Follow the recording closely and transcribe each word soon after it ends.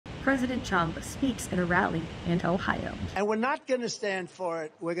President Trump speaks at a rally in Ohio. And we're not going to stand for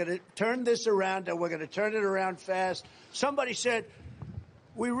it. We're going to turn this around, and we're going to turn it around fast. Somebody said,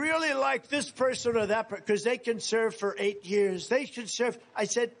 we really like this person or that person because they can serve for 8 years. They should serve. I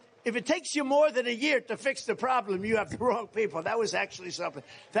said, if it takes you more than a year to fix the problem, you have the wrong people. That was actually something.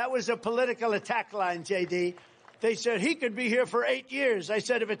 That was a political attack line, JD. They said he could be here for 8 years. I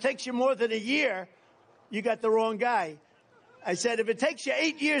said, if it takes you more than a year, you got the wrong guy. I said, if it takes you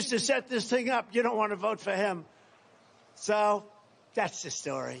 8 years to set this thing up, you don't want to vote for him. So that's the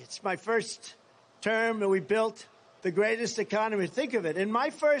story. It's my first term, and we built the greatest economy. Think of it. In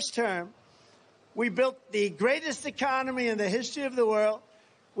my first term, we built the greatest economy in the history of the world.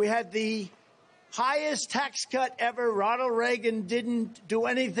 We had the highest tax cut ever. Ronald Reagan didn't do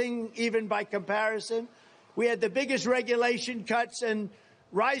anything even by comparison. We had the biggest regulation cuts and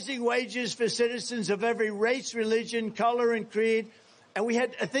rising wages for citizens of every race, religion, color, and creed. And we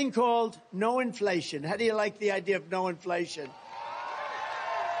had a thing called no inflation. How do you like the idea of no inflation?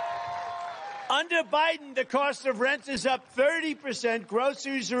 Under Biden, the cost of rent is up 30%.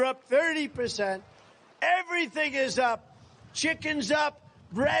 Groceries are up 30%. Everything is up. Chicken's up.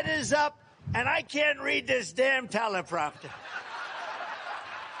 Bread is up. And I can't read this damn teleprompter.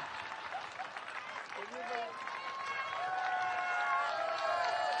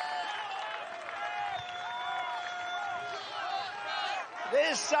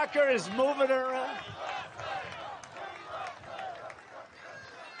 This sucker is moving around.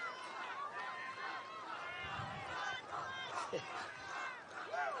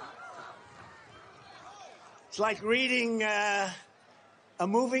 It's like reading a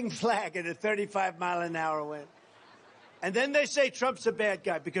moving flag at a 35-mile-an-hour wind. And then they say Trump's a bad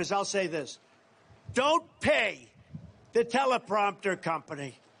guy, because I'll say this. Don't pay the teleprompter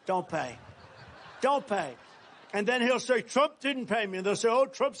company. Don't pay. Don't pay. And then he'll say, Trump didn't pay me. And they'll say, oh,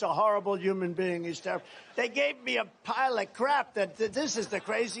 Trump's a horrible human being. He's terrible. They gave me a pile of crap that this is the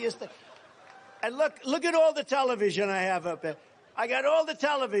craziest thing. And look at all the television I have up there. I got all the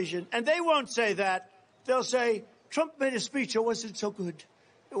television. And they won't say that. They'll say, Trump made a speech. It wasn't so good.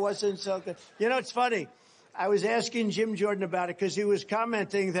 It wasn't so good. You know, it's funny. I was asking Jim Jordan about it because he was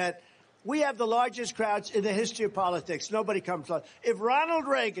commenting that we have the largest crowds in the history of politics. Nobody comes close. If Ronald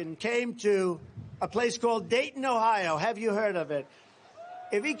Reagan came to a place called Dayton, Ohio, have you heard of it?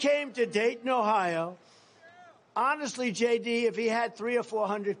 If he came to Dayton, Ohio, honestly, JD, if he had 300 or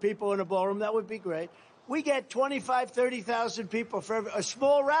 400 people in a ballroom, that would be great. We get 25,000, 30,000 people for a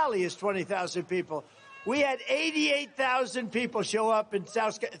small rally is 20,000 people. We had 88,000 people show up in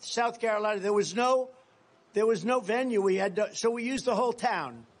South Carolina. There was no venue. So we used the whole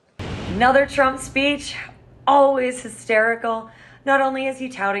town. Another Trump speech, always hysterical. Not only is he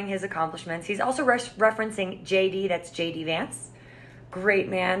touting his accomplishments, he's also referencing JD, that's JD Vance. Great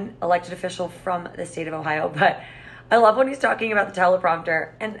man, elected official from the state of Ohio. But I love when he's talking about the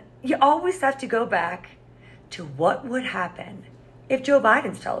teleprompter. And you always have to go back to what would happen if Joe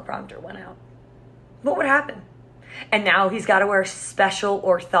Biden's teleprompter went out. What would happen? And now he's got to wear special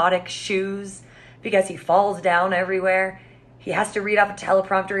orthotic shoes because he falls down everywhere. He has to read off a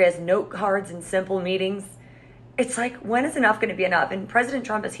teleprompter. He has note cards in simple meetings. It's like, when is enough going to be enough? And President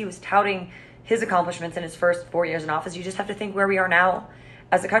Trump, as he was touting his accomplishments in his first 4 years in office, you just have to think where we are now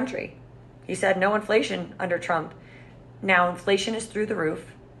as a country. He said no inflation under Trump. Now inflation is through the roof.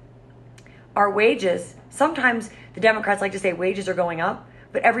 Our wages, sometimes the Democrats like to say wages are going up,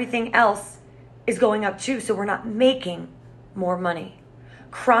 but everything else is going up too, so we're not making more money.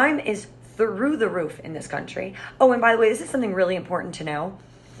 Crime is through the roof in this country. Oh, and by the way, this is something really important to know.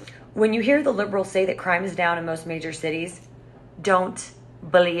 When you hear the liberals say that crime is down in most major cities, don't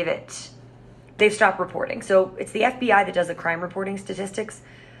believe it. They've stopped reporting. So it's the FBI that does the crime reporting statistics.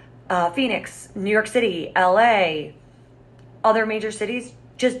 Phoenix, New York City, LA, other major cities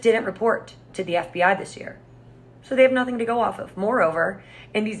just didn't report to the FBI this year. So they have nothing to go off of. Moreover,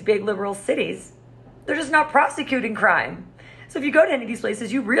 in these big liberal cities, they're just not prosecuting crime. So if you go to any of these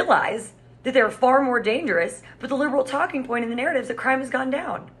places, you realize that they're far more dangerous, but the liberal talking point in the narrative is that crime has gone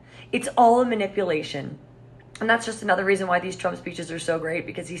down. It's all a manipulation. And that's just another reason why these Trump speeches are so great,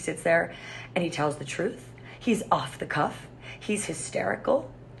 because he sits there and he tells the truth. He's off the cuff. He's hysterical.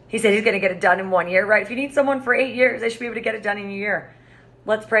 He said he's going to get it done in 1 year, right? If you need someone for 8 years, they should be able to get it done in a year.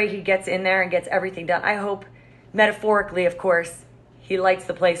 Let's pray he gets in there and gets everything done. I hope, metaphorically, of course, he lights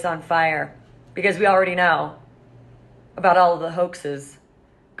the place on fire, because we already know about all of the hoaxes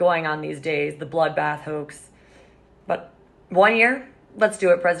going on these days, the bloodbath hoax. But 1 year, let's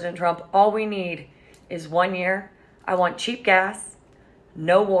do it, President Trump. All we need is 1 year. I want cheap gas,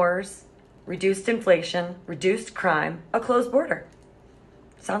 no wars, reduced inflation, reduced crime, a closed border.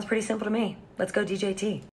 Sounds pretty simple to me. Let's go DJT.